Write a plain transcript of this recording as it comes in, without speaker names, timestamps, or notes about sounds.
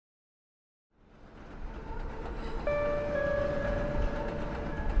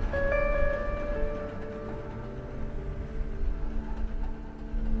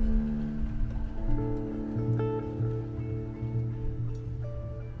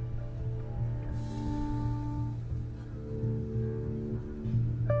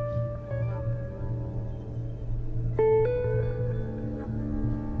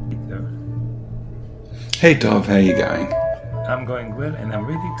Hey Dov, how you going? I'm going well, and I'm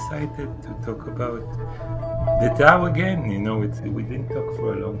really excited to talk about the Tao again. We didn't talk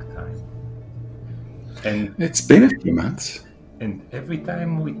for a long time, and It's been a few months. every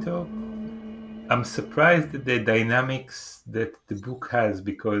time we talk, I'm surprised at the dynamics that the book has,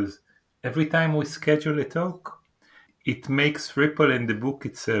 because every time we schedule a talk, it makes ripple in the book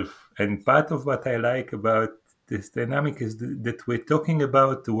itself. And part of what I like about this dynamic is that we're talking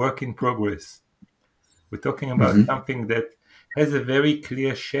about the work in progress. We're talking about Hmm. something that has a very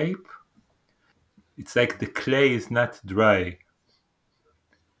clear shape. It's like the clay is not dry.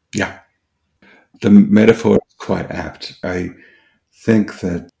 Yeah, the metaphor is quite apt. I think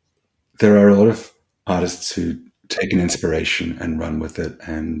that there are a lot of artists who take an inspiration and run with it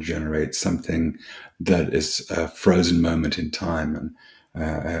and generate something that is a frozen moment in time. And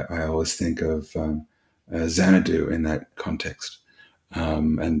I always think of Xanadu in that context,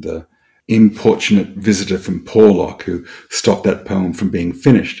 and the importunate visitor from Porlock who stopped that poem from being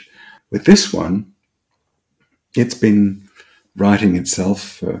finished. With this one, it's been writing itself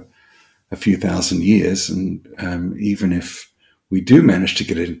for a few thousand years. And even if we do manage to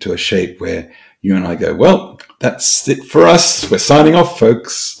get it into a shape where you and I go, well, that's it for us. We're signing off,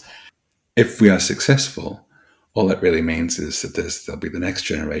 folks. If we are successful, all that really means is that there'll be the next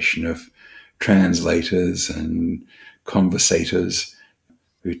generation of translators and conversators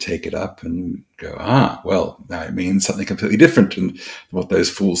who take it up and go, well, now it means something completely different than what those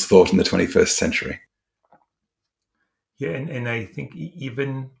fools thought in the 21st century. Yeah, and I think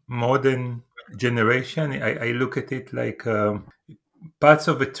even modern generation, I look at it like parts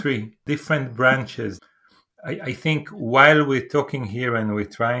of a tree, different branches. I think while we're talking here and we're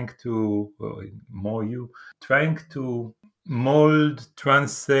trying to, more you, trying to mold,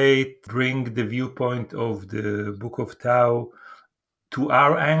 translate, bring the viewpoint of the Book of Tao to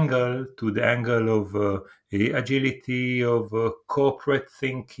our angle, to the angle of agility, of corporate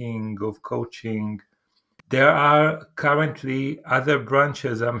thinking, of coaching. There are currently other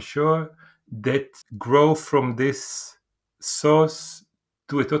branches, I'm sure, that grow from this source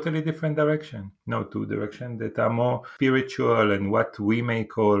to a totally different direction. No, to a direction that are more spiritual and what we may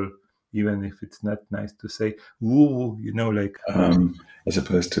call, even if it's not nice to say, woo, like. As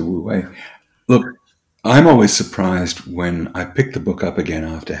opposed to Wu Wei. Look, I'm always surprised when I pick the book up again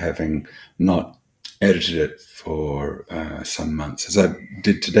after having not edited it for some months, as I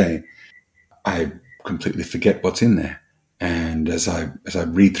did today. I completely forget what's in there. And as I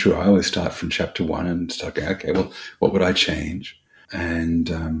read through, I always start from chapter one and start going, okay, well, what would I change?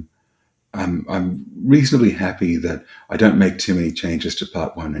 And I'm reasonably happy that I don't make too many changes to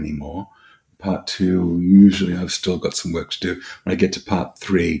part one anymore. Part two, usually I've still got some work to do. When I get to part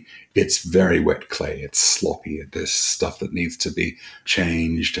three, it's very wet clay. It's sloppy. There's stuff that needs to be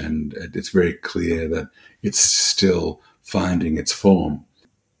changed, and it's very clear that it's still finding its form.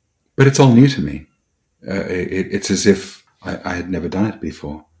 But it's all new to me. It's as if I had never done it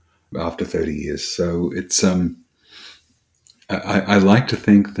before after 30 years. So I like to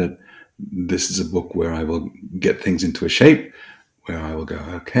think that this is a book where I will get things into a shape, where I will go,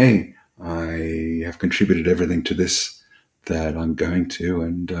 okay, I have contributed everything to this that I'm going to,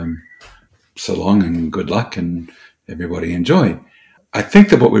 and so long and good luck and everybody enjoy. I think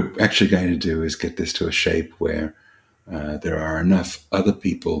that what we're actually going to do is get this to a shape where there are enough other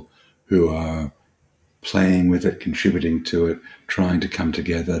people who are playing with it, contributing to it, trying to come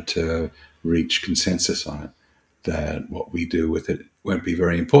together to reach consensus on it, that what we do with it won't be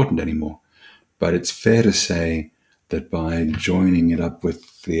very important anymore. But it's fair to say that by joining it up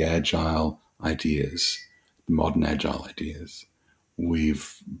with the agile ideas, modern agile ideas,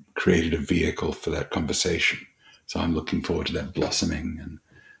 we've created a vehicle for that conversation. So I'm looking forward to that blossoming and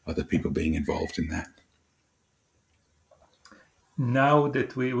other people being involved in that. Now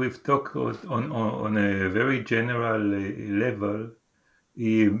that we've talked on a very general level,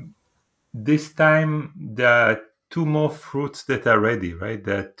 um, this time there are two more fruits that are ready, right?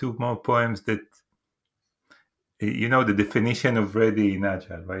 There are two more poems that, the definition of ready in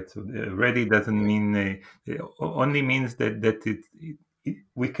Agile, right? So ready doesn't mean, it only means that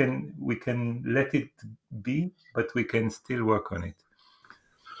we can let it be, but we can still work on it.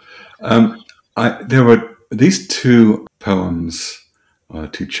 Um, there were these two poems,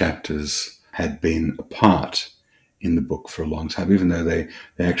 two chapters, had been apart in the book for a long time, even though they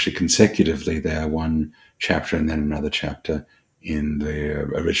actually consecutively, they are one chapter and then another chapter in the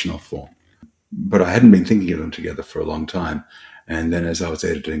original form. But I hadn't been thinking of them together for a long time. And then as I was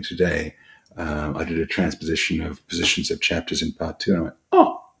editing today, I did a transposition of positions of chapters in part two, and I went,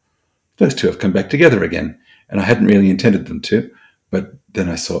 oh, those two have come back together again. And I hadn't really intended them to, but then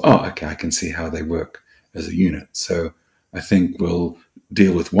I saw, oh, okay, I can see how they work. as a unit. So I think we'll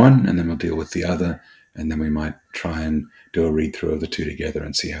deal with one and then we'll deal with the other, and then we might try and do a read through of the two together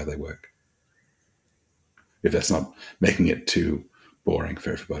and see how they work. If that's not making it too boring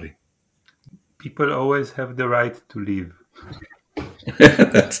for everybody. People always have the right to leave.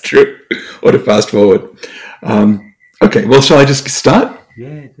 That's true. Or to fast forward. Okay, well, shall I just start?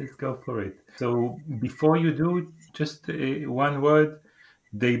 Yeah, just go for it. So before you do, just one word.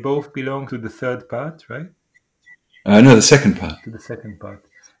 They both belong to the third part, right? No, the second part. To the second part.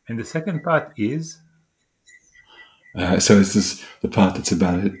 And the second part is? So this is the part that's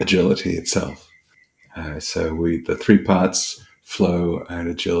about agility itself. So the three parts, flow and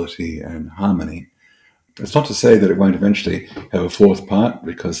agility and harmony. It's not to say that it won't eventually have a fourth part,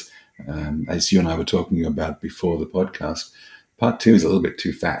 because as you and I were talking about before the podcast, part 2 is a little bit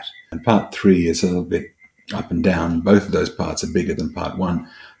too fat, and part 3 is a little bit up and down. Both of those parts are bigger than part 1.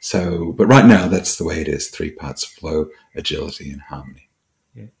 So, but right now that's the way it is: 3 parts: flow, agility, and harmony.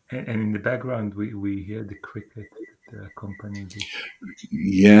 Yeah. And in the background, we hear the cricket that accompany this.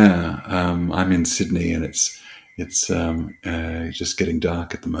 Yeah, I'm in Sydney, and it's just getting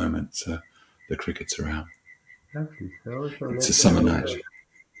dark at the moment, so the cricket's around. Lovely. So It's a let's summer enjoy night.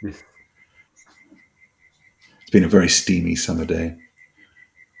 this. It's been a very steamy summer day.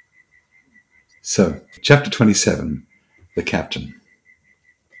 So, chapter 27, The Captain.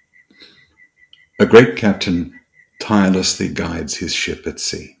 A great captain tirelessly guides his ship at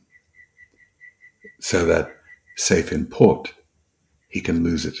sea, so that, safe in port, he can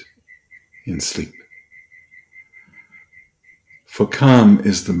lose it in sleep. For calm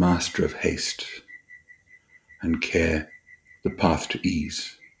is the master of haste, and care the path to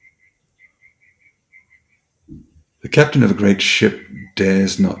ease. The captain of a great ship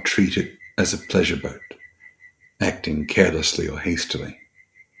dares not treat it as a pleasure boat, acting carelessly or hastily.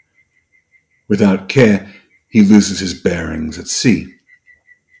 Without care, he loses his bearings at sea,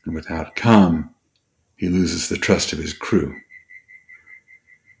 and without calm, he loses the trust of his crew.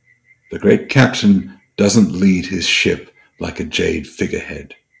 The great captain doesn't lead his ship like a jade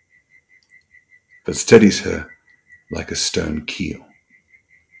figurehead, but steadies her like a stone keel.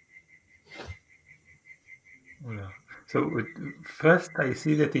 Yeah. So first, I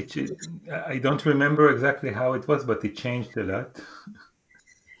see that I don't remember exactly how it was, but it changed a lot.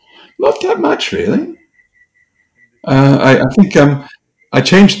 Not that much, really. I think I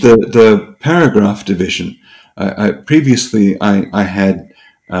changed the paragraph division. Previously, I had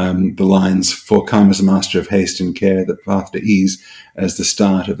the lines "For calm is a master of haste and care that path to ease" as the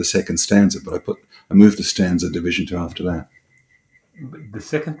start of the second stanza, but I moved the stanza division to after that. But the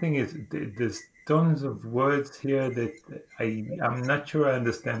second thing is there's tons of words here that I'm not sure I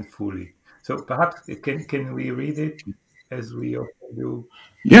understand fully. So perhaps can we read it as we often do?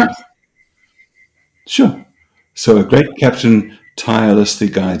 Yeah, sure. So a great captain tirelessly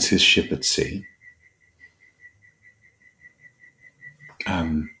guides his ship at sea.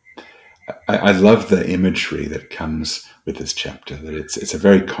 I love the imagery that comes with this chapter. That it's a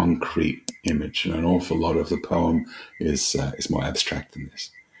very concrete image, and an awful lot of the poem is more abstract than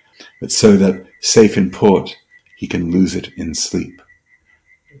this. But so that, safe in port, he can lose it in sleep.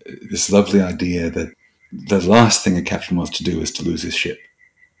 This lovely idea that the last thing a captain wants to do is to lose his ship,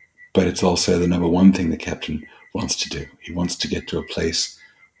 but it's also the number one thing the captain wants to do. He wants to get to a place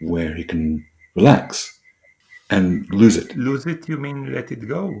where he can relax and lose it. Lose it, you mean let it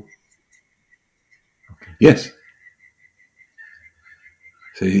go? Okay. Yes.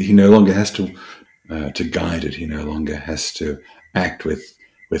 So he no longer has to guide it. He no longer has to act with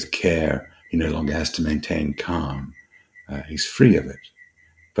care. He no longer has to maintain calm. He's free of it.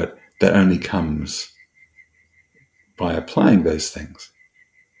 But that only comes by applying those things.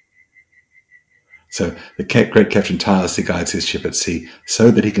 So the great captain tirelessly guides his ship at sea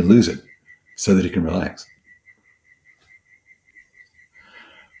so that he can lose it, so that he can relax.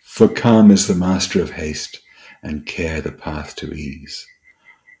 For calm is the master of haste, and care the path to ease.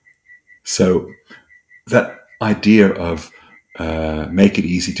 So that idea of make it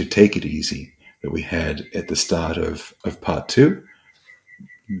easy to take it easy that we had at the start of part 2,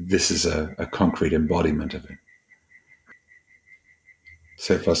 this is a concrete embodiment of it.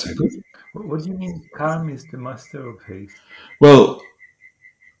 So far, so good. What do you mean calm is the master of haste? Well,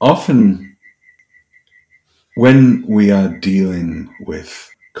 often when we are dealing with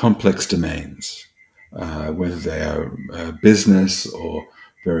complex domains, whether they are business or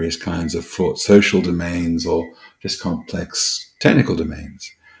various kinds of fraught social domains or just complex technical domains,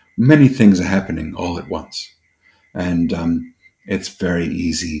 many things are happening all at once. And it's very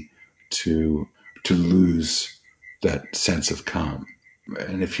easy to lose that sense of calm.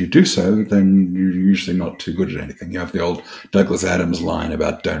 And if you do so, then you're usually not too good at anything. You have the old Douglas Adams line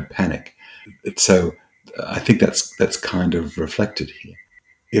about "don't panic." So I think that's kind of reflected here.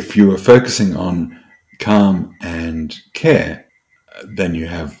 If you are focusing on calm and care, then you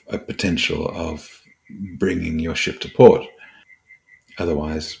have a potential of bringing your ship to port.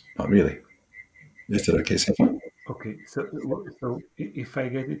 Otherwise, not really. Is that okay so far? Okay, so if I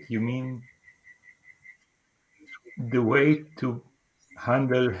get it, you mean the way to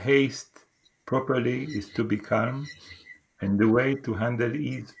handle haste properly is to be calm, and the way to handle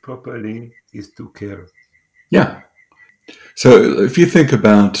ease properly is to care. Yeah. So if you think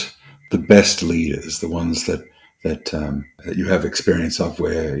about the best leaders, the ones that you have experience of,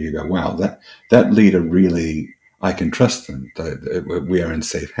 where you go, wow, that leader really, I can trust them. We are in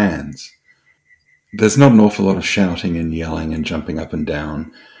safe hands. There's not an awful lot of shouting and yelling and jumping up and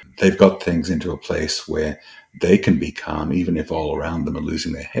down. They've got things into a place where they can be calm, even if all around them are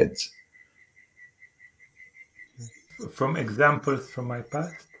losing their heads. From examples from my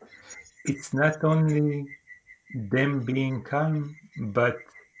past, it's not only them being calm, but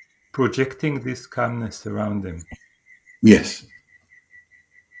projecting this calmness around them. Yes,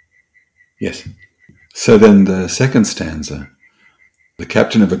 yes. So then the second stanza: the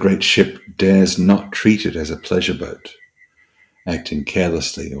captain of a great ship dares not treat it as a pleasure boat, acting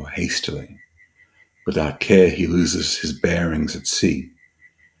carelessly or hastily. Without care, he loses his bearings at sea.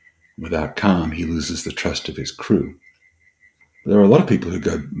 Without calm, he loses the trust of his crew. There are a lot of people who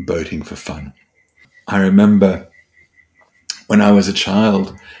go boating for fun. I remember when I was a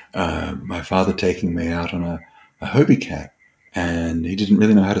child, my father taking me out on a Hobie cat, and he didn't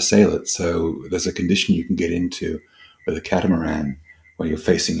really know how to sail it. So there's a condition you can get into with a catamaran where you're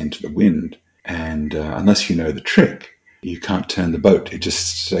facing into the wind, and unless you know the trick, you can't turn the boat. It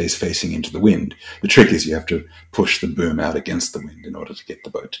just stays facing into the wind. The trick is you have to push the boom out against the wind in order to get the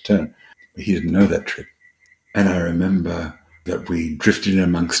boat to turn. But he didn't know that trick. And I remember that we drifted in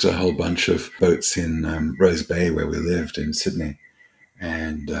amongst a whole bunch of boats in Rose Bay, where we lived in Sydney.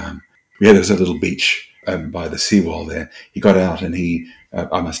 And yeah, there was a little beach by the seawall there. He got out and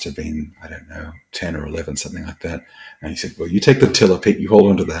I must have been, I don't know, 10 or 11, something like that. And he said, well, you take the tiller, Pete, you hold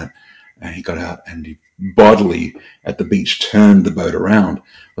on to that. And he got out and he bodily at the beach turned the boat around.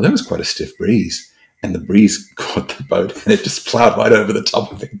 Well, there was quite a stiff breeze. And the breeze caught the boat and it just plowed right over the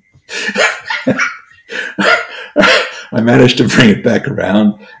top of him. I managed to bring it back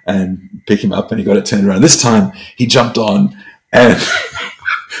around and pick him up, and he got it turned around. This time he jumped on, and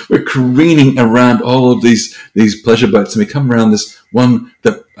we're careening around all of these pleasure boats, and we come around this one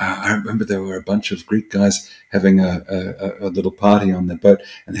that I remember there were a bunch of Greek guys having a little party on their boat,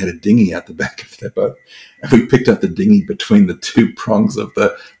 and they had a dinghy out the back of their boat, and we picked up the dinghy between the two prongs of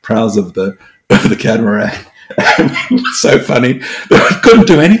the prows of the catamaran. It was so funny. We couldn't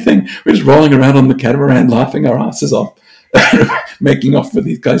do anything. We were just rolling around on the catamaran, laughing our asses off, making off with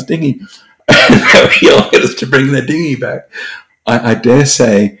these guys' dinghy. He yelled at us to bring their dinghy back. I dare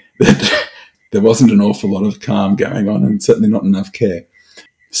say that there wasn't an awful lot of calm going on, and certainly not enough care.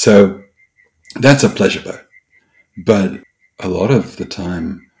 So that's a pleasure boat. But a lot of the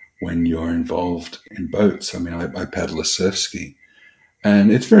time when you're involved in boats, I mean, I paddle a surf ski,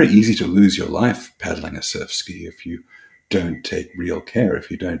 and it's very easy to lose your life paddling a surf ski if you don't take real care, if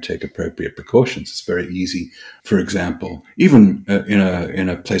you don't take appropriate precautions. It's very easy, for example, even in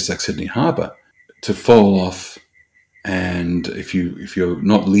a place like Sydney Harbour, to fall off, and if you're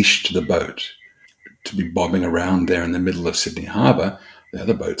not leashed to the boat, to be bobbing around there in the middle of Sydney Harbour, the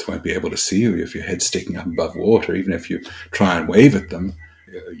other boats won't be able to see you if your head's sticking up above water. Even if you try and wave at them,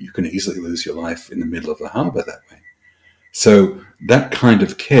 you can easily lose your life in the middle of the harbour that way. So that kind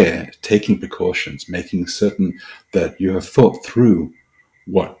of care, taking precautions, making certain that you have thought through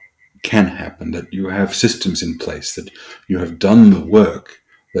what can happen, that you have systems in place, that you have done the work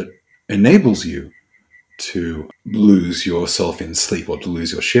that enables you to lose yourself in sleep or to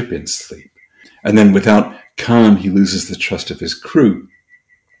lose your ship in sleep. And then without calm, he loses the trust of his crew.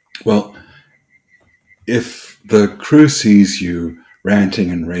 Well, if the crew sees you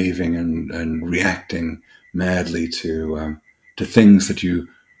ranting and raving and reacting madly to things that you,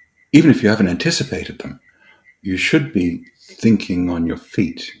 even if you haven't anticipated them, you should be thinking on your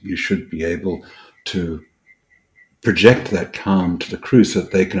feet. You should be able to project that calm to the crew so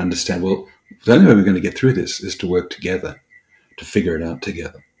that they can understand, well, the only way we're going to get through this is to work together, to figure it out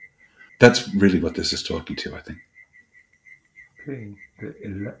together. That's really what this is talking to, I think. Okay,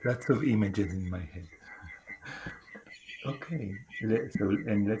 lots of images in my head. Okay,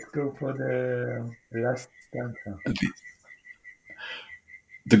 and let's go for the last stanza.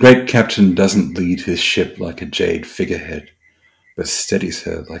 The great captain doesn't lead his ship like a jade figurehead, but steadies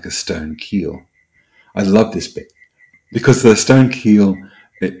her like a stone keel. I love this bit because the stone keel,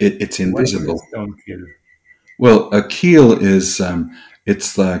 it's What is a invisible. stone kill? Well, a keel is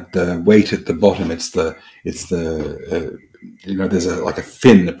it's like the weight at the bottom. It's the there's like a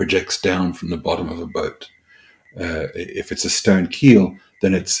fin that projects down from the bottom of a boat. If it's a stone keel,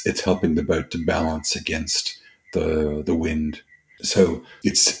 then it's helping the boat to balance against the wind. So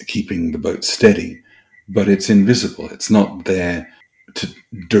it's keeping the boat steady, but it's invisible. It's not there to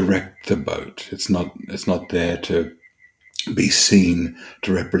direct the boat. It's not there to be seen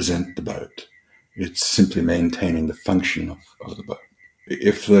to represent the boat. It's simply maintaining the function of the boat.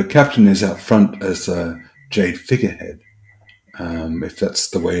 If the captain is out front as a jade figurehead, if that's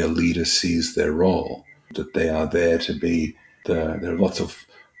the way a leader sees their role, that they are there to be there are lots of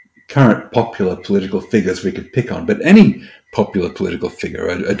current popular political figures we could pick on, but any popular political figure,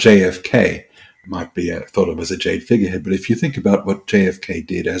 a JFK might be thought of as a jade figurehead. But if you think about what JFK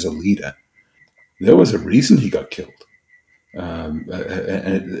did as a leader, there was a reason he got killed. I'm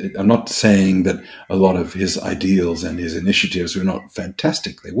not saying that a lot of his ideals and his initiatives were not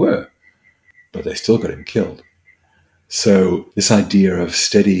fantastic. They were, but they still got him killed. So this idea of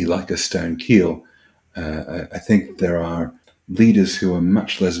steady like a stone keel, I think there are leaders who are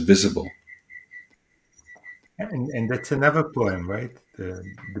much less visible. And that's another poem, right? The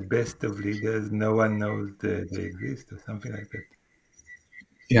best of leaders, no one knows they exist, or something like that.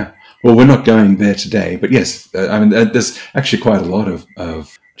 Yeah. Well, we're not going there today, but yes, I mean, there's actually quite a lot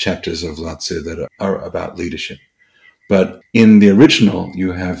of chapters of Lao Tzu that are about leadership. But in the original,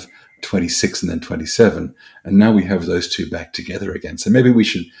 you have 26 and then 27, and now we have those two back together again. So maybe we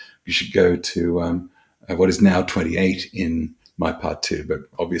should go to what is now 28 in my part two. But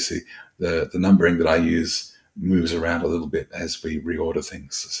obviously, the numbering that I use moves around a little bit as we reorder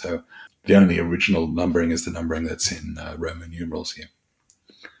things. So the only original numbering is the numbering that's in Roman numerals here.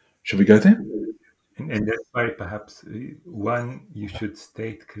 Should we go there? And that's why perhaps one, you should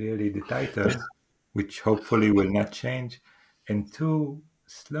state clearly the title, which hopefully will not change, and two,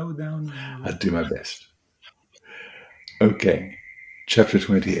 slow down when you I'll read. do my best. Okay, chapter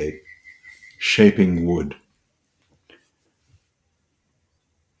 28, Shaping Wood.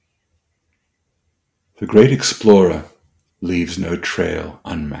 The great explorer leaves no trail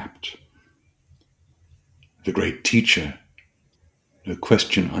unmapped. The great teacher, no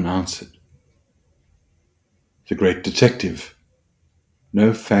question unanswered. The great detective,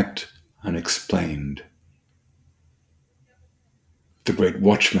 no fact unexplained. The great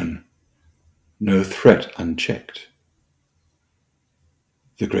watchman, no threat unchecked.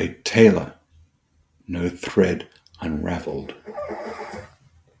 The great tailor, no thread unraveled.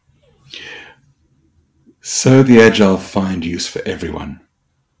 So the agile find use for everyone,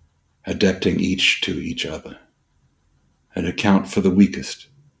 adapting each to each other, and account for the weakest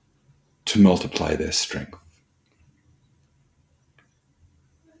to multiply their strength.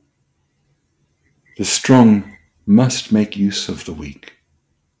 The strong must make use of the weak,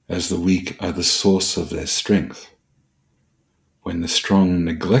 as the weak are the source of their strength. When the strong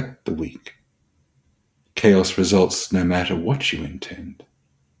neglect the weak, chaos results no matter what you intend.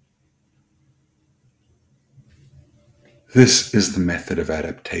 This is the method of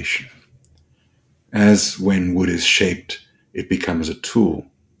adaptation. As when wood is shaped, it becomes a tool.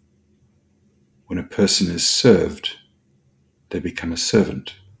 When a person is served, they become a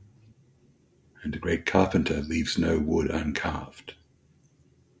servant. And a great carpenter leaves no wood uncarved.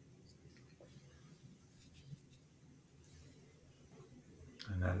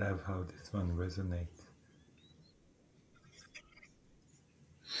 And I love how this one resonates.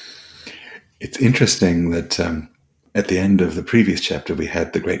 It's interesting that at the end of the previous chapter, we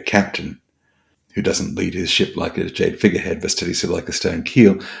had the great captain who doesn't lead his ship like a jade figurehead, but steadies it like a stone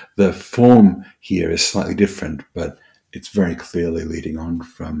keel. The form here is slightly different, but it's very clearly leading on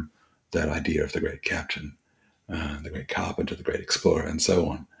from that idea of the great captain, the great carpenter, the great explorer, and so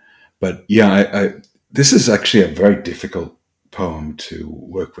on. But yeah, this is actually a very difficult poem to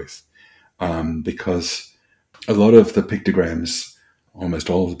work with because a lot of the pictograms, almost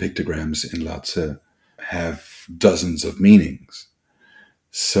all of the pictograms in Lao Tzu, have dozens of meanings.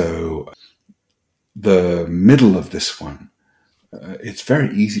 So the middle of this one, it's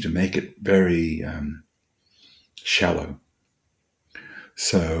very easy to make it very shallow.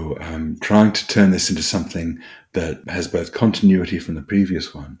 So trying to turn this into something that has both continuity from the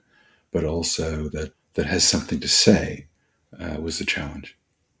previous one, but also that has something to say was the challenge.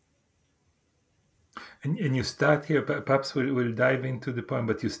 And you start here, perhaps we'll dive into the poem,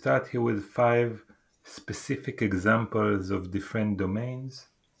 but you start here with 5 specific examples of different domains.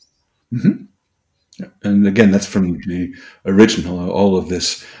 Mm-hmm. And again, that's from the original. All of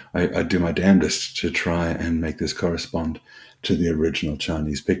this, I do my damnedest to try and make this correspond to the original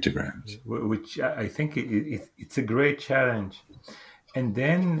Chinese pictograms. which I think it's a great challenge. And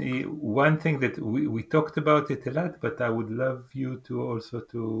then one thing that we talked about it a lot, but I would love you to also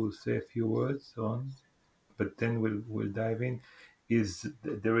to say a few words on. But then we'll dive in. Is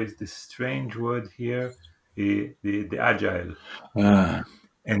there is this strange word here, the agile, Ah,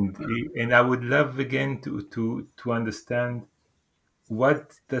 and I would love again to understand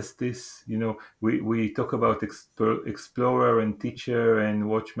what does this, we talk about explorer and teacher and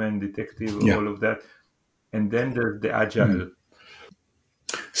watchman detective, yeah. all of that, and then there's the Hmm. agile.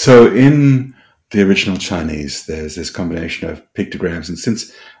 So in the original Chinese, there's this combination of pictograms, and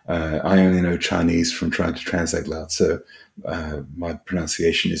since I only know Chinese from trying to translate Lao Tzu, my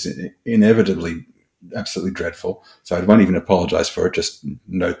pronunciation is inevitably absolutely dreadful. So I won't even apologize for it. Just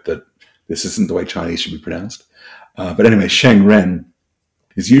note that this isn't the way Chinese should be pronounced. But anyway, Sheng Ren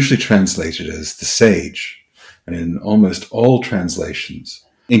is usually translated as the sage, and in almost all translations,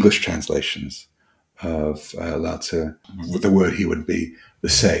 English translations of Lao Tzu, the word here would be the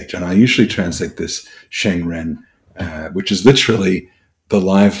sage. And I usually translate this Sheng Ren, which is literally the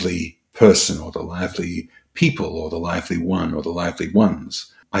lively person or the lively people or the lively one or the lively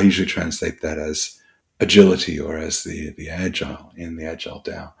ones. I usually translate that as agility or as the agile in the Agile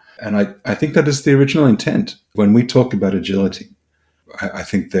Tao. And I think that is the original intent. When we talk about agility, I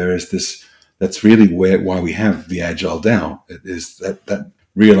think there is this, that's really why we have the Agile Tao. It is that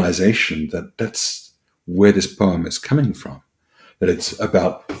realization that that's where this poem is coming from, that it's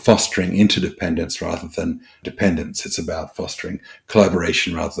about fostering interdependence rather than dependence. It's about fostering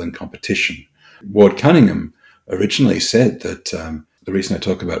collaboration rather than competition. Ward Cunningham originally said that the reason I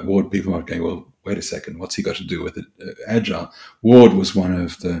talk about Ward, people might go, well, wait a second, what's he got to do with it? Agile. Ward was one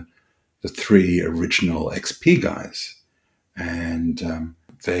of the three original XP guys, and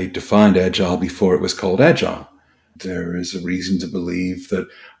they defined Agile before it was called Agile. There is a reason to believe that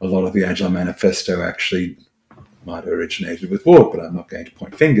a lot of the Agile Manifesto actually might have originated with Ward, but I'm not going to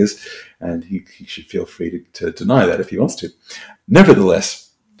point fingers, and he should feel free to deny that if he wants to.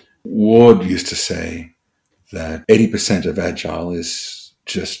 Nevertheless, Ward used to say that 80% of Agile is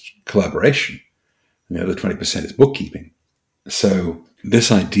just collaboration, and the other 20% is bookkeeping. So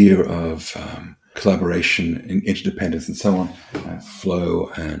this idea of collaboration, interdependence, and so on, flow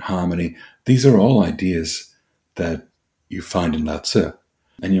and harmony, these are all ideas that you find in Lao Tzu.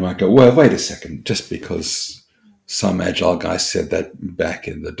 And you might go, well, wait a second, just because some agile guy said that back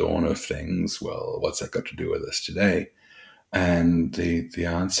in the dawn of things, well, what's that got to do with us today? And the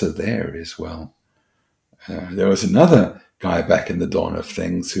answer there is, well, there was another guy back in the dawn of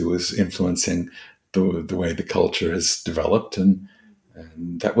things who was influencing the way the culture has developed, and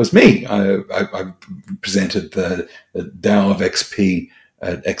that was me. I presented the Tao of XP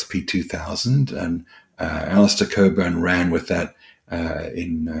at XP 2000, and Alistair Coburn ran with that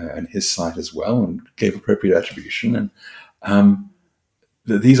in his site as well and gave appropriate attribution. And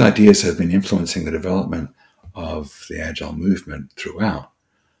these ideas have been influencing the development of the Agile movement throughout.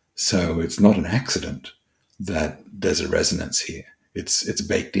 So it's not an accident that there's a resonance here. It's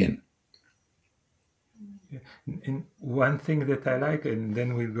baked in. And one thing that I like, and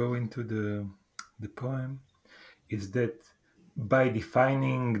then we'll go into the poem, is that by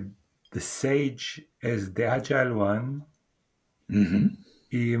defining the sage as the agile one,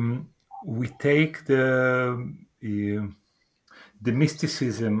 we take the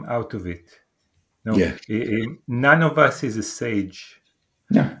mysticism out of it. No, Yeah. none of us is a sage,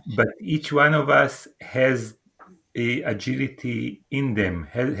 Yeah. but each one of us has a agility in them,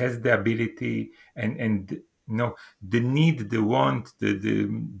 has the ability and the need, the want,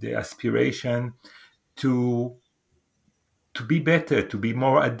 the aspiration to be better, to be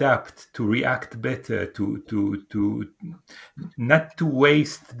more adapt, to react better, to not to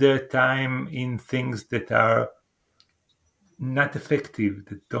waste their time in things that are not effective,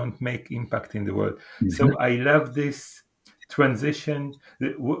 that don't make impact in the world. So I love this transition.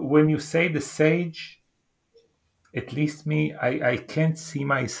 When you say the sage, at least me, I can't see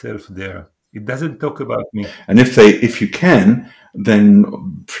myself there. It doesn't talk about me. And if you can,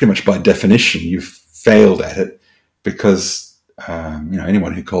 then pretty much by definition you've failed at it, because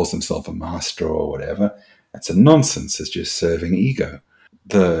anyone who calls themselves a master or whatever, that's a nonsense. It's just serving ego.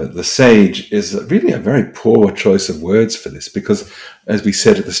 The sage is really a very poor choice of words for this, because as we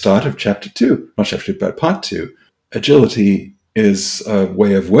said at the start of chapter 2, not chapter 2 but part 2, agility is a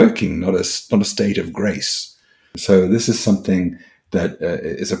way of working, not a state of grace. So this is something that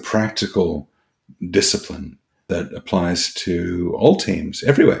is a practical discipline that applies to all teams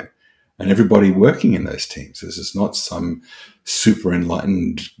everywhere. and everybody working in those teams. This is not some super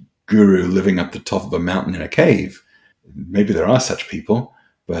enlightened guru living up the top of a mountain in a cave. Maybe there are such people,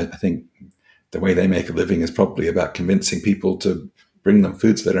 but I think the way they make a living is probably about convincing people to bring them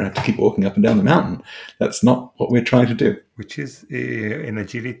food so they don't have to keep walking up and down the mountain. That's not what we're trying to do. Which is an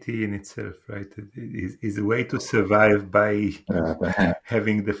agility in itself, right? It is a way to survive by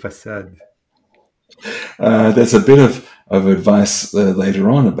having the facade. There's a bit of advice later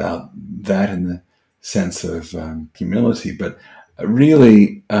on about that in the sense of humility, but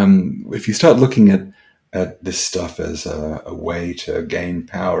really, if you start looking at this stuff as a way to gain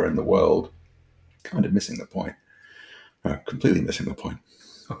power in the world, kind of missing the point, completely missing the point.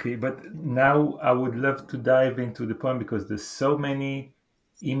 Okay, but now I would love to dive into the point because there's so many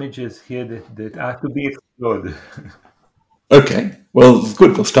images here that are to be explored. Okay, well,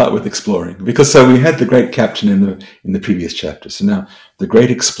 good. We'll start with exploring because so we had the great captain in the previous chapter. So now the great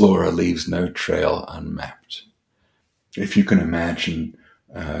explorer leaves no trail unmapped. If you can imagine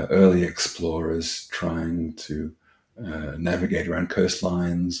early explorers trying to navigate around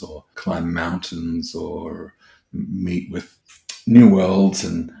coastlines or climb mountains or meet with new worlds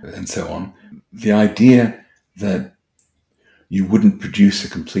and so on, the idea that you wouldn't produce a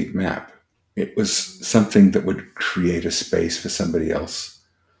complete map, it was something that would create a space for somebody else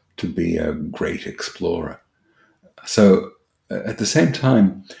to be a great explorer. So at the same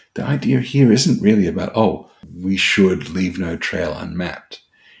time, the idea here isn't really about, oh, we should leave no trail unmapped.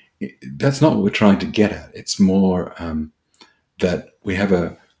 That's not what we're trying to get at. It's more that we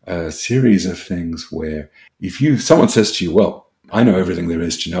have a series of things where if someone says to you, well, I know everything there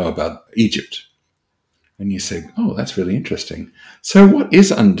is to know about Egypt, and you say, oh, that's really interesting. So what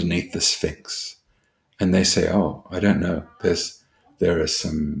is underneath the Sphinx? And they say, oh, I don't know. There are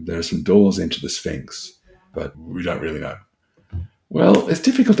some doors into the Sphinx, but we don't really know. Well, it's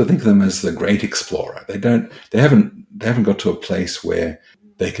difficult to think of them as the great explorer. They haven't got to a place where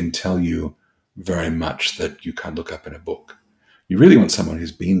they can tell you very much that you can't look up in a book. You really want someone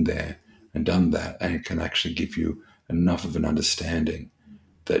who's been there and done that and can actually give you enough of an understanding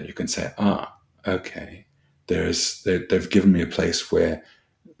that you can say, okay, they've given me a place where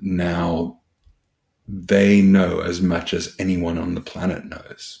now they know as much as anyone on the planet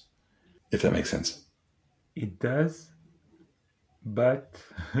knows, if that makes sense. It does, but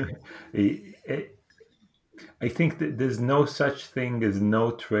I think that there's no such thing as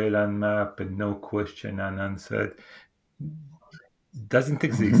no trail unmapped and no question unanswered. Doesn't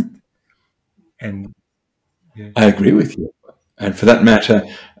exist. Mm-hmm. And yeah. I agree with you. And for that matter,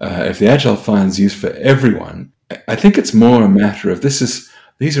 if the Agile finds use for everyone, I think it's more a matter of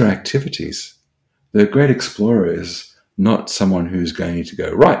these are activities. The great explorer is not someone who's going to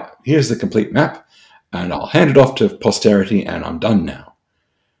go, right, here's the complete map, and I'll hand it off to posterity, and I'm done now.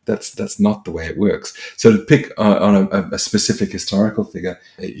 That's not the way it works. So to pick on a specific historical figure,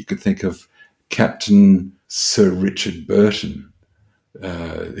 you could think of Captain Sir Richard Burton,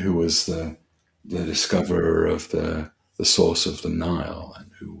 who was the discoverer of the source of the Nile,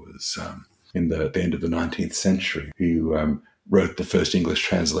 and who was in the end of the 19th century, who wrote the first English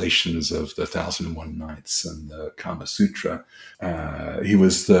translations of the 1001 Nights and the Kama Sutra. He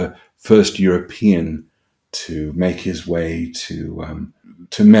was the first European to make his way to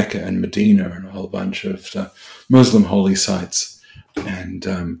Mecca and Medina and a whole bunch of Muslim holy sites.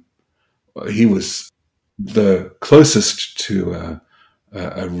 And he was the closest to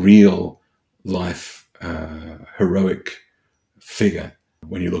a real life heroic figure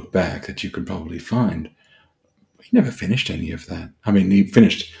when you look back that you could probably find. He never finished any of that. I mean, he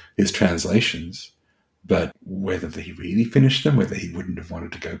finished his translations, but whether he really finished them, whether he wouldn't have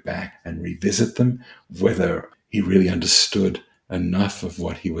wanted to go back and revisit them, whether he really understood enough of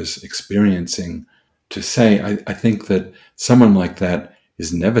what he was experiencing to say, I think that someone like that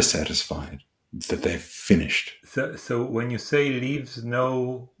is never satisfied that they're finished. So when you say leaves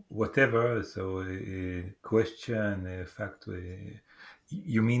no whatever, so a question, a fact,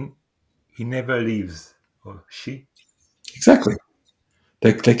 you mean he never leaves, or she? Exactly.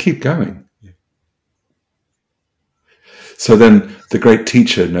 They keep going. Yeah. So then the great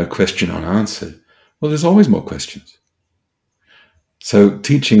teacher, no question unanswered. Well, there's always more questions. So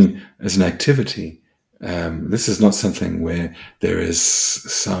teaching as an activity, this is not something where there is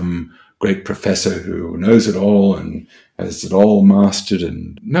some great professor who knows it all and has it all mastered.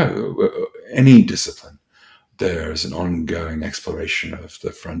 And no, any discipline, there's an ongoing exploration of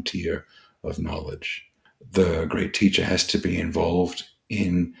the frontier of knowledge. The great teacher has to be involved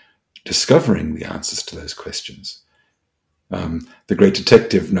in discovering the answers to those questions. The great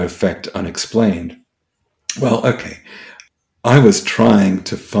detective, no fact unexplained. Well, okay, I was trying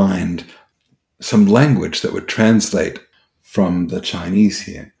to find some language that would translate from the Chinese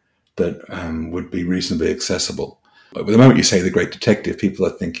here that would be reasonably accessible. But the moment you say the great detective, people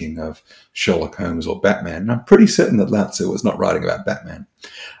are thinking of Sherlock Holmes or Batman. And I'm pretty certain that Lao Tzu was not writing about Batman.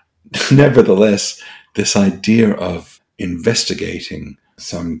 Nevertheless, this idea of investigating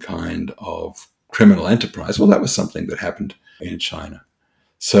some kind of criminal enterprise, well, that was something that happened in China.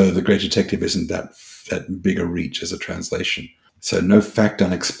 So the great detective isn't that big a reach as a translation. So no fact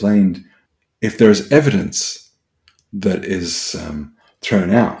unexplained. If there is evidence that is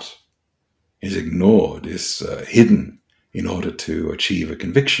thrown out, is ignored, is hidden in order to achieve a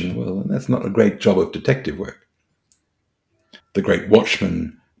conviction, well, that's not a great job of detective work. The great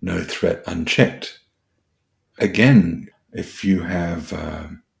watchman, no threat unchecked. Again, if you have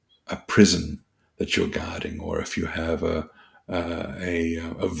a prison that you're guarding, or if you have a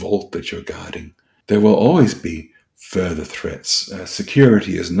vault that you're guarding, there will always be further threats.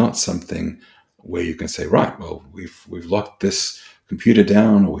 Security is not something where you can say, right, well, we've locked this computer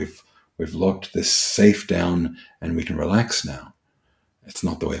down, or we've locked this safe down, and we can relax now. It's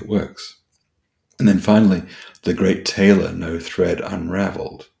not the way it works. And then finally, the great tailor, no thread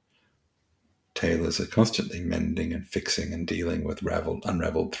unraveled. Tailors are constantly mending and fixing and dealing with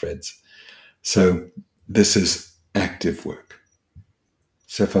unraveled threads. So this is active work.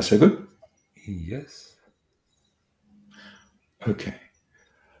 So far, so good? Yes. Okay.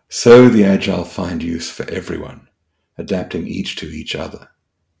 So the Agile find use for everyone, adapting each to each other.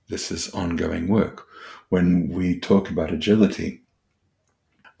 This is ongoing work. When we talk about agility,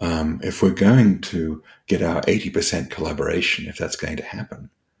 if we're going to get our 80% collaboration, if that's going to happen,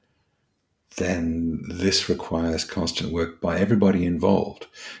 then this requires constant work by everybody involved.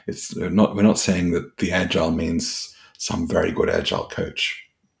 We're not saying that the Agile means some very good Agile coach.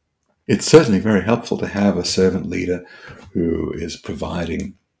 It's certainly very helpful to have a servant leader who is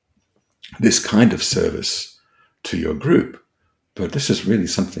providing this kind of service to your group. But this is really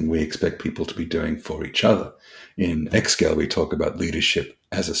something we expect people to be doing for each other. In Xscale, we talk about leadership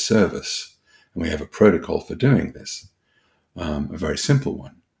as a service, and we have a protocol for doing this, a very simple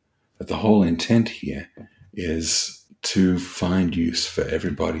one. But the whole intent here is to find use for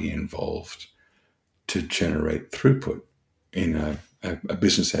everybody involved to generate throughput in a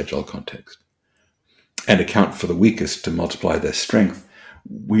business agile context and account for the weakest to multiply their strength.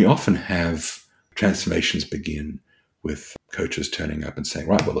 We often have transformations begin with coaches turning up and saying,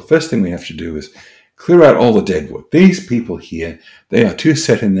 right, well, the first thing we have to do is clear out all the dead wood. These people here, they are too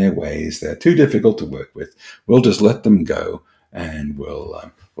set in their ways. They're too difficult to work with. We'll just let them go, and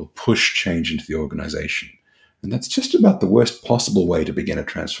we'll push change into the organization. And that's just about the worst possible way to begin a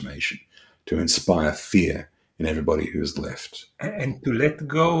transformation, to inspire fear in everybody who's left. And to let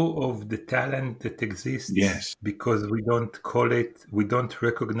go of the talent that exists, Yes. because we don't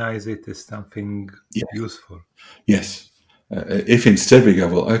recognize it as something Yes. useful. Yes. If instead we go,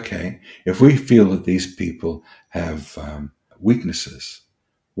 well, okay, if we feel that these people have weaknesses,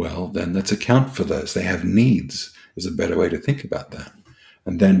 well, then let's account for those. They have needs, is a better way to think about that.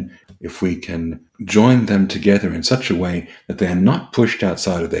 And then if we can join them together in such a way that they are not pushed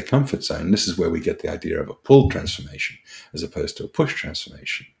outside of their comfort zone, this is where we get the idea of a pull transformation as opposed to a push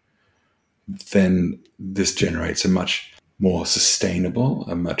transformation, then this generates a much more sustainable,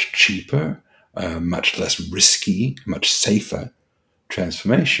 a much cheaper, much less risky, much safer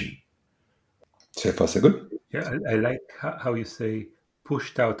transformation. So far, so good. Yeah, I like how you say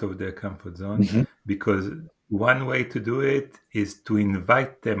pushed out of their comfort zone, Mm-hmm. because one way to do it is to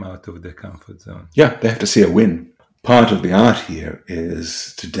invite them out of their comfort zone. Yeah, they have to see a win. Part of the art here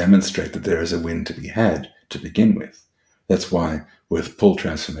is to demonstrate that there is a win to be had to begin with. That's why with pull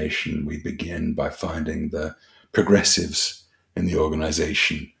transformation, we begin by finding the progressives in the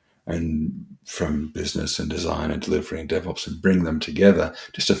organization and from business and design and delivery and DevOps and bring them together,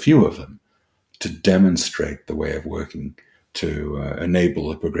 just a few of them, to demonstrate the way of working, to enable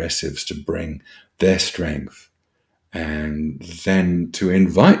the progressives to bring their strength, and then to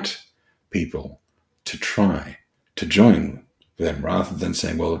invite people to try to join them rather than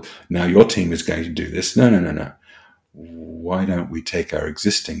saying, well, now your team is going to do this. No. Why don't we take our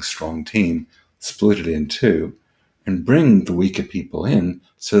existing strong team, split it in two, and bring the weaker people in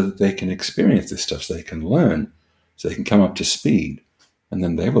so that they can experience this stuff, so they can learn, so they can come up to speed, and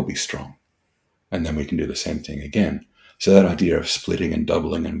then they will be strong. And then we can do the same thing again. So that idea of splitting and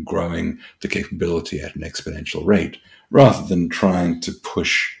doubling and growing the capability at an exponential rate, rather than trying to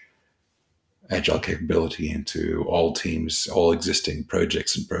push agile capability into all teams, all existing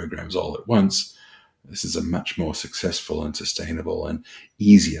projects and programs all at once, this is a much more successful and sustainable and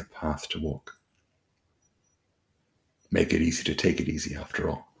easier path to walk. Make it easy to take it easy after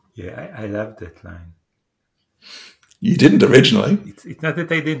all. Yeah, I love that line. You didn't originally. It's not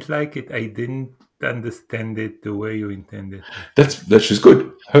that I didn't like it, I didn't understand it the way you intended it. That's just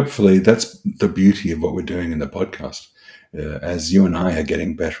good. Hopefully, that's the beauty of what we're doing in the podcast. As you and I are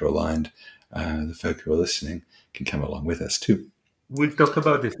getting better aligned, the folk who are listening can come along with us too. We'll talk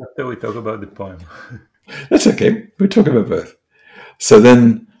about this after we talk about the poem. That's okay. We're talking about both. So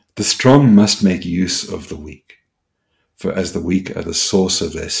then, the strong must make use of the weak, for as the weak are the source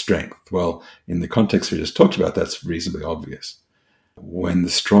of their strength. Well, in the context we just talked about, that's reasonably obvious. When the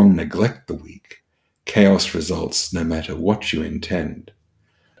strong neglect the weak, chaos results no matter what you intend.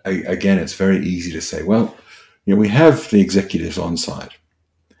 Again, it's very easy to say, well, we have the executives on side,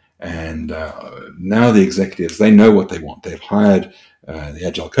 and now the executives, they know what they want. They've hired the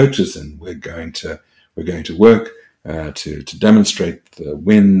agile coaches, and we're going to work to demonstrate the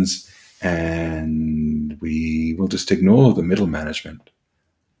wins, and we will just ignore the middle management.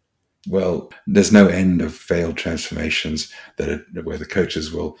 Well, there's no end of failed transformations where the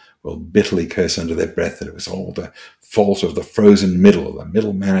coaches will bitterly curse under their breath that it was all the fault of the frozen middle, the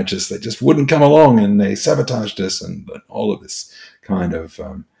middle managers that just wouldn't come along and they sabotaged us, and all of this kind of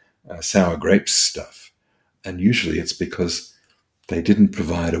sour grapes stuff. And usually it's because they didn't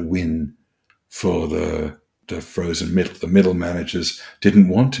provide a win for the frozen middle. The middle managers didn't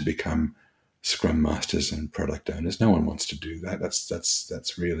want to become scrum masters and product owners. No one wants to do that.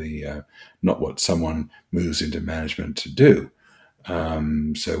 That's really not what someone moves into management to do.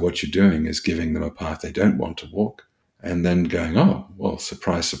 So what you're doing is giving them a path they don't want to walk, and then going, oh, well,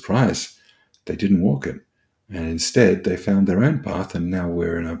 surprise, surprise, they didn't walk it. And instead, they found their own path, and now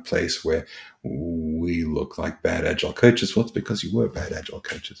we're in a place where we look like bad agile coaches. Well, it's because you were bad agile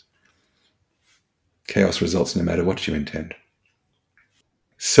coaches. Chaos results no matter what you intend.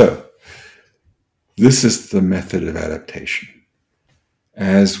 So, this is the method of adaptation.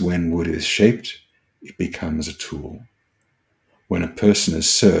 As when wood is shaped, it becomes a tool. When a person is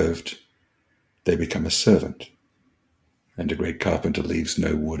served, they become a servant. And a great carpenter leaves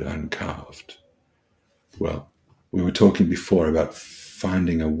no wood uncarved. Well, we were talking before about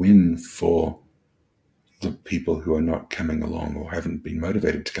finding a win for the people who are not coming along or haven't been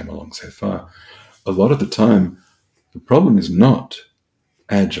motivated to come along so far. A lot of the time, the problem is not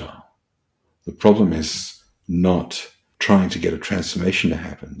agile. The problem is not trying to get a transformation to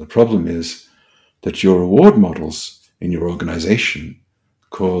happen. The problem is that your reward models in your organization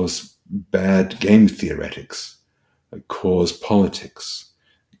cause bad game theoretics, cause politics,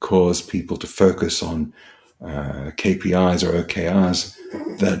 cause people to focus on KPIs or OKRs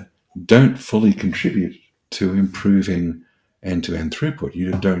that don't fully contribute to improving end-to-end throughput.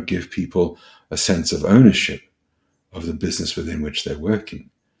 You don't give people a sense of ownership of the business within which they're working.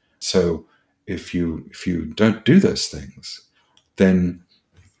 So if you don't do those things, then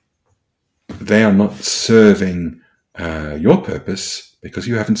they are not serving your purpose because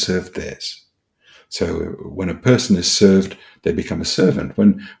you haven't served theirs. So when a person is served, they become a servant.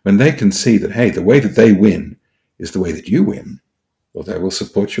 When they can see that, hey, the way that they win is the way that you win, well, they will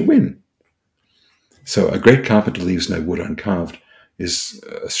support your win. So a great carpenter leaves no wood uncarved is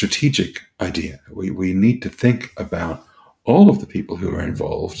a strategic idea. We need to think about all of the people who are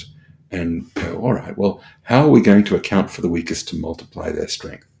involved and go, all right, well, how are we going to account for the weakest to multiply their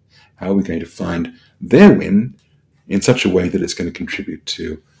strength? How are we going to find their win in such a way that it's going to contribute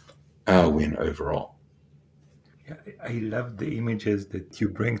to our win overall? I love the images that you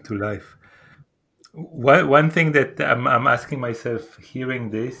bring to life. One thing that I'm asking myself hearing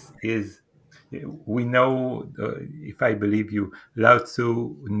this is, we know, if I believe you, Lao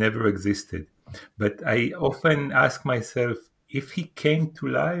Tzu never existed. But I often ask myself, if he came to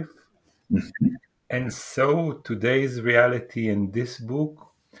life and saw today's reality in this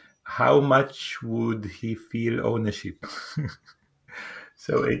book, how much would he feel ownership?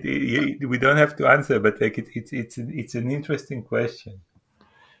 So we don't have to answer, but like it's an interesting question.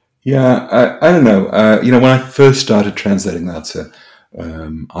 Yeah, I don't know. When I first started translating Lao Tzu,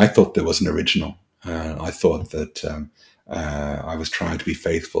 I thought there was an original. I thought that I was trying to be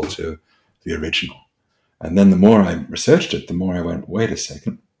faithful to the original. And then the more I researched it, the more I went, wait a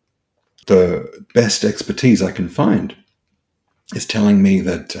second. The best expertise I can find is telling me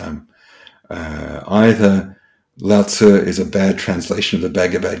that either Lao Tzu is a bad translation of the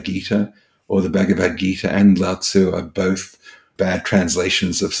Bhagavad Gita, or the Bhagavad Gita and Lao Tzu are both bad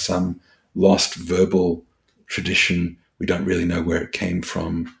translations of some lost verbal tradition. We don't really know where it came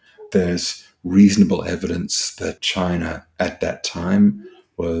from. There's reasonable evidence that China at that time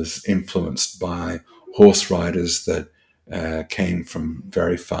was influenced by horse riders that came from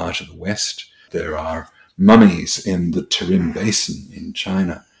very far to the west. There are mummies in the Tarim Basin in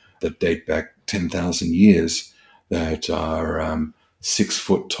China that date back 10,000 years that are 6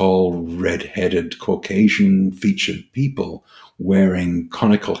 foot tall, red-headed, Caucasian featured people wearing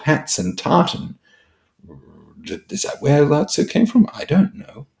conical hats and tartan. Is that where Lao Tzu came from? I don't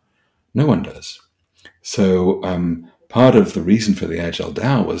know. No one does. So part of the reason for the Agile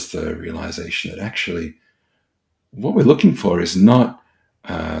Dao was the realization that actually what we're looking for is not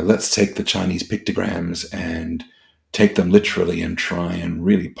let's take the Chinese pictograms and take them literally and try and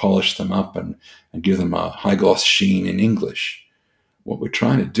really polish them up and give them a high gloss sheen in English. What we're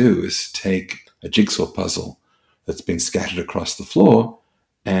trying to do is take a jigsaw puzzle that's been scattered across the floor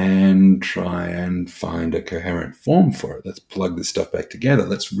and try and find a coherent form for it. Let's plug this stuff back together.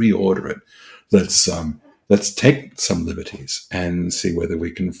 Let's reorder it. Let's take some liberties and see whether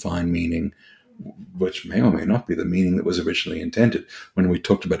we can find meaning which may or may not be the meaning that was originally intended. When we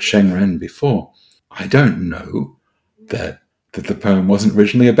talked about Shengren before, I don't know that the poem wasn't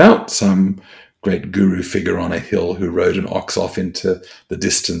originally about some great guru figure on a hill who rode an ox off into the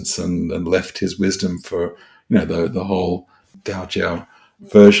distance and left his wisdom for the whole Dao Jiao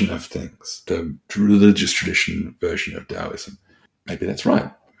version of things, the religious tradition version of Taoism. Maybe that's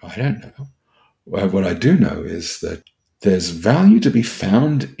right. I don't know. What I do know is that there's value to be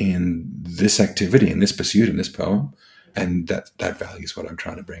found in this activity, in this pursuit, in this poem, and that value is what I'm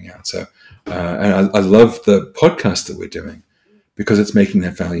trying to bring out. So, and I love the podcast that we're doing because it's making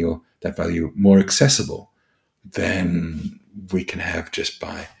that value more accessible than we can have just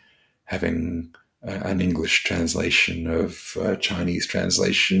by having an English translation of a Chinese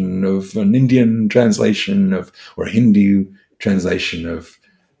translation of an Indian translation of or a Hindu translation of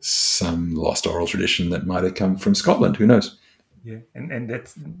some lost oral tradition that might have come from Scotland. Who knows? Yeah, and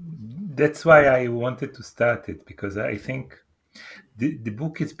that's why I wanted to start it, because I think the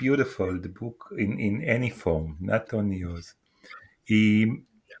book is beautiful. The book in any form, not only yours.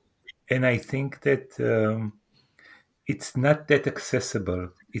 And I think that it's not that accessible.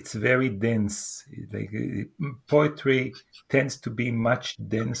 It's very dense. Like poetry tends to be much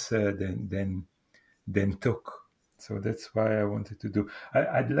denser than talk. So that's why I wanted to do.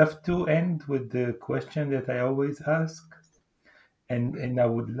 I'd love to end with the question that I always ask, and I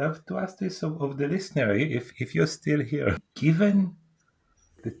would love to ask this of the listener, if you're still here. Given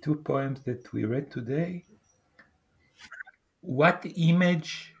the two poems that we read today, what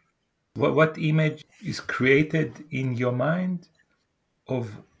image is created in your mind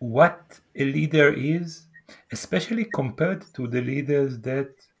of what a leader is, especially compared to the leaders that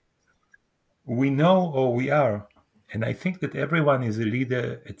we know or we are? And I think that everyone is a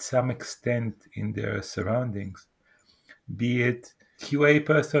leader at some extent in their surroundings, be it QA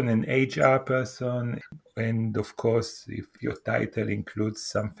person, an HR person, and of course, if your title includes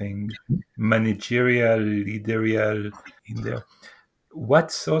something managerial, leaderial in there,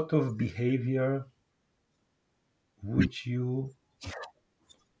 what sort of behavior would you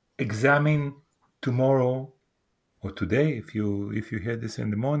examine tomorrow or today if you hear this in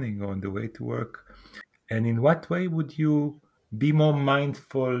the morning or on the way to work? And in what way would you be more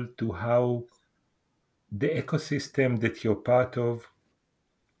mindful to how the ecosystem that you're part of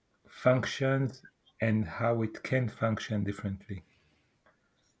functions and how it can function differently?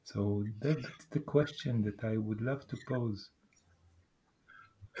 So that's the question that I would love to pose.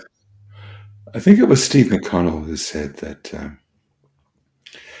 I think it was Steve McConnell who said that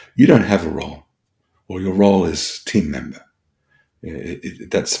you don't have a role, or your role is team member.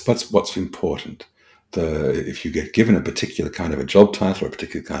 That's what's important. If you get given a particular kind of a job title or a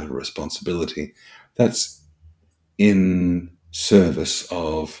particular kind of a responsibility, that's in service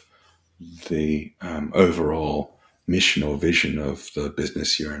of the overall mission or vision of the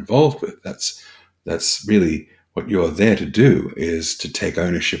business you're involved with. That's really what you're there to do, is to take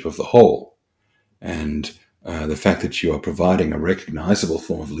ownership of the whole. And the fact that you are providing a recognizable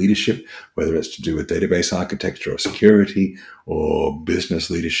form of leadership, whether it's to do with database architecture or security or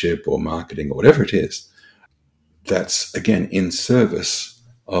business leadership or marketing or whatever it is, that's, again, in service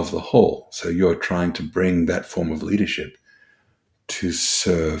of the whole. So you're trying to bring that form of leadership to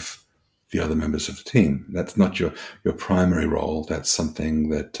serve the other members of the team. That's not your primary role. That's something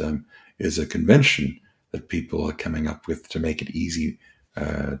that is a convention that people are coming up with to make it easy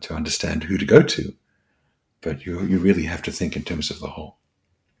to understand who to go to. But you really have to think in terms of the whole.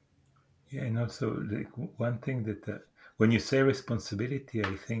 Yeah, and also like one thing that when you say responsibility,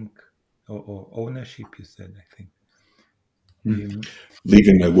 I think, or ownership, you said, I think.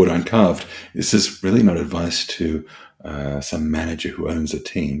 Leaving no wood uncarved. This is really not advice to some manager who owns a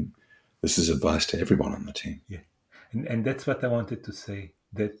team. This is advice to everyone on the team. Yeah, and that's what I wanted to say.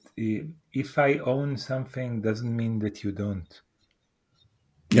 that if I own something doesn't mean that you don't.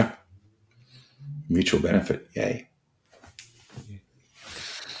 Yeah. Mutual benefit. Yay. Yeah.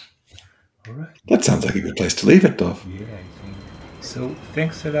 All right. That sounds like a good place to leave it, Dov. Yeah, I think so.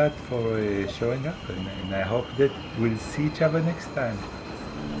 Thanks a lot for showing up, and I hope that we'll see each other next time.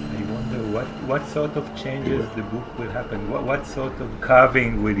 I wonder what sort of We changes will. the book will happen. What sort of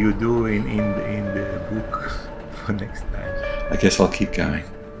carving will you do in the book for next time? I guess I'll keep going.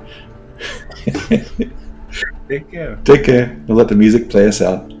 Take care. Take care. We'll let the music play us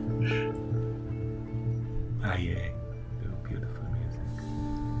out.